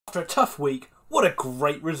After a tough week, what a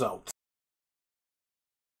great result.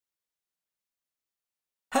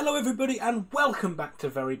 Hello everybody and welcome back to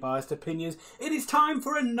Very Biased Opinions. It is time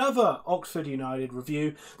for another Oxford United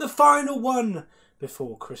review, the final one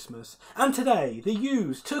before Christmas. And today the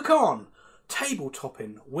U's took on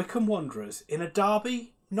table-topping Wycombe Wanderers in a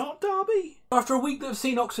derby, not derby. After a week that have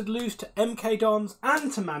seen Oxford lose to MK Dons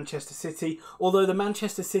and to Manchester City, although the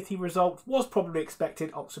Manchester City result was probably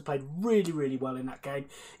expected, Oxford played really well in that game.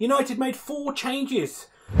 United made 4 changes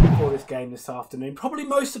for this game this afternoon. Probably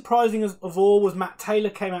most surprising of all was Matt Taylor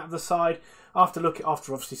came out of the side after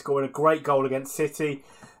obviously scoring a great goal against City.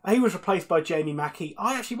 He was replaced by Jamie Mackie.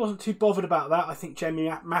 I actually wasn't too bothered about that. I think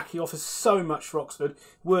Jamie Mackie offers so much for Oxford,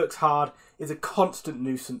 works hard, is a constant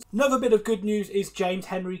nuisance. Another bit of good news is James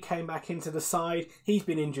Henry came back into the side. He's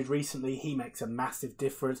been injured recently. He makes a massive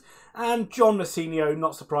difference. And John Mousinho,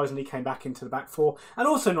 not surprisingly, came back into the back four. And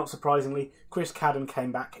also not surprisingly, Chris Cadden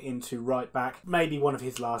came back into right back. Maybe one of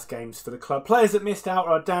his last games for the club. Players that missed out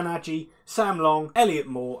are Dan Adji, Sam Long, Elliot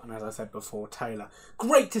Moore, and as I said before, Taylor.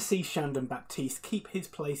 Great to see Shandon Baptiste keep his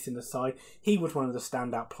place in the side. He was one of the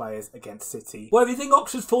standout players against City. Well, if you think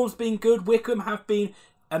Oxford's form's been good, Wycombe have been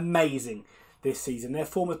amazing this season. Their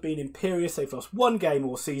form has been imperious. They've lost 1 game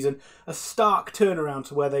all season. A stark turnaround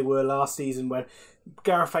to where they were last season when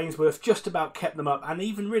Gareth Ainsworth just about kept them up and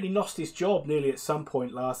even really lost his job nearly at some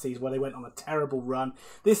point last season where they went on a terrible run.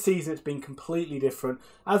 This season it's been completely different.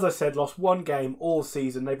 As I said, lost 1 game all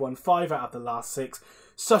season. They've won 5 out of the last 6.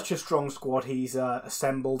 Such a strong squad he's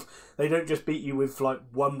assembled. They don't just beat you with like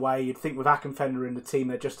one way. You'd think with Akinfenwa in the team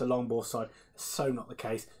they're just a long ball side. So not the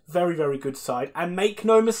case. Very good side. And make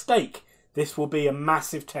no mistake, this will be a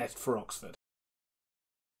massive test for Oxford.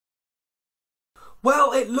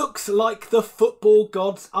 Well, it looks like the football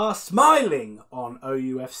gods are smiling on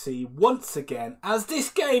OUFC once again as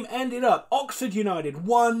this game ended up Oxford United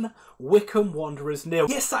 1, Wycombe Wanderers 0.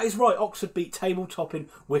 Yes, that is right, Oxford beat table-topping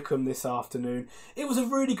Wycombe this afternoon. It was a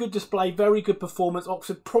really good display, very good performance.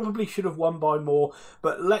 Oxford probably should have won by more,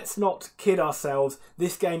 but let's not kid ourselves.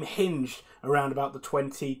 This game hinged around about the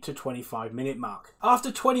 20 to 25 minute mark.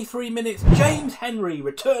 After 23 minutes, James Henry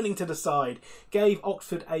returning to the side gave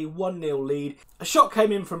Oxford a 1-0 lead. A shot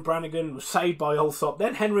came in from Brannigan, was saved by Alsop.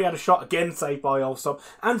 Then Henry had a shot again saved by Alsop.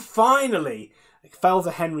 And finally, it fell to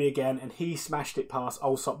Henry again and he smashed it past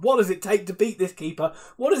Alsop. What does it take to beat this keeper?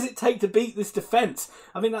 What does it take to beat this defence?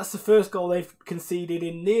 I think that's the first goal they've conceded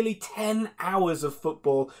in nearly 10 hours of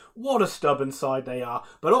football. What a stubborn side they are.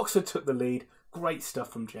 But Oxford took the lead. Great stuff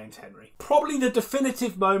from James Henry. Probably the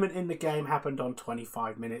definitive moment in the game happened on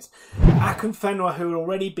 25 minutes. Akinfenwa, who had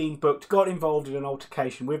already been booked, got involved in an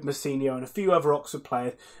altercation with Mousinho and a few other Oxford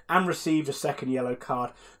players and received a second yellow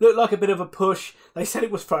card. Looked like a bit of a push. They said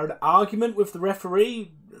it was for an argument with the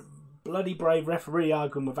referee. Bloody brave referee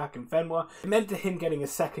arguing with Akinfenwa. It meant to him getting a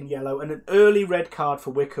second yellow and an early red card for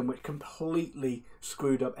Wycombe, which completely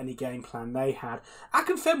screwed up any game plan they had.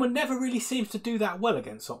 Akinfenwa never really seems to do that well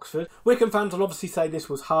against Oxford. Wycombe fans will obviously say this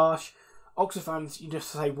was harsh. Oxford fans, you just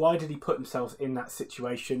say, why did he put himself in that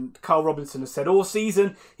situation? Karl Robinson has said all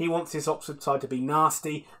season he wants his Oxford side to be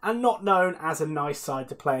nasty and not known as a nice side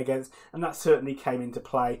to play against, and that certainly came into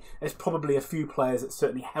play. There's probably a few players that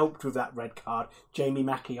certainly helped with that red card. Jamie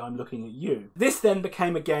Mackie, I'm looking at you. This then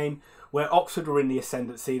became a game where Oxford were in the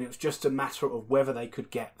ascendancy and it was just a matter of whether they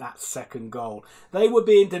could get that second goal. They were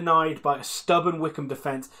being denied by a stubborn Wycombe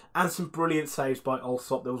defence and some brilliant saves by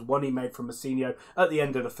Alsop. There was one he made from Mousinho at the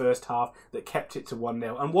end of the first half that kept it to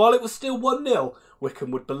 1-0. And while it was still 1-0,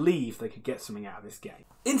 Wycombe would believe they could get something out of this game.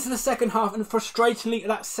 Into the second half, and frustratingly,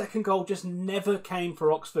 that second goal just never came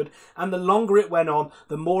for Oxford. And the longer it went on,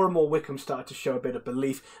 the more and more Wycombe started to show a bit of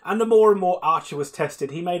belief. And the more and more Archer was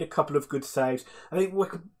tested. He made a couple of good saves. I think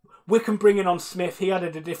Wycombe bringing on Smith, he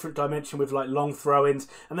added a different dimension with like long throw-ins,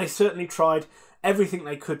 and they certainly tried everything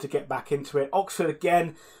they could to get back into it. Oxford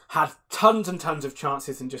again had tons and tons of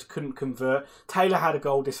chances and just couldn't convert. Taylor had a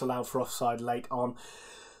goal disallowed for offside late on,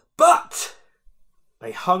 but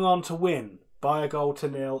they hung on to win by a goal to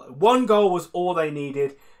 0. 1 goal was all they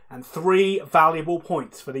needed, and 3 valuable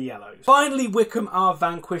points for the Yellows. Finally, Wycombe are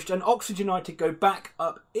vanquished and Oxford United go back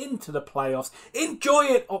up into the playoffs. Enjoy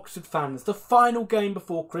it, Oxford fans. The final game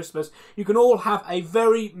before Christmas. You can all have a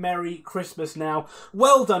very Merry Christmas now.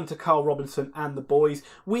 Well done to Karl Robinson and the boys.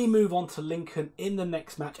 We move on to Lincoln in the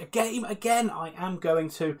next match. A game, again, I am going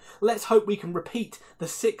to. Let's hope we can repeat the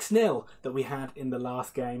 6-0 that we had in the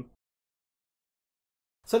last game.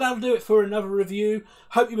 So that'll do it for another review.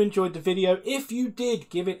 Hope you enjoyed the video. If you did,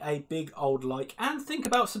 give it a big old like and think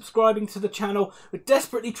about subscribing to the channel. We're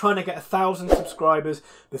desperately trying to get 1,000 subscribers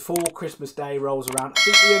before Christmas Day rolls around. I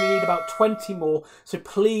think we only need about 20 more, so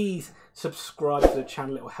please subscribe to the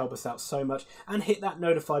channel. It will help us out so much, and hit that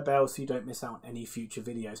notify bell so you don't miss out on any future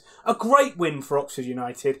videos. A great win for Oxford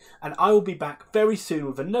United, and I will be back very soon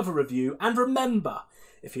with another review. And remember,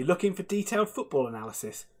 if you're looking for detailed football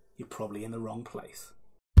analysis, you're probably in the wrong place.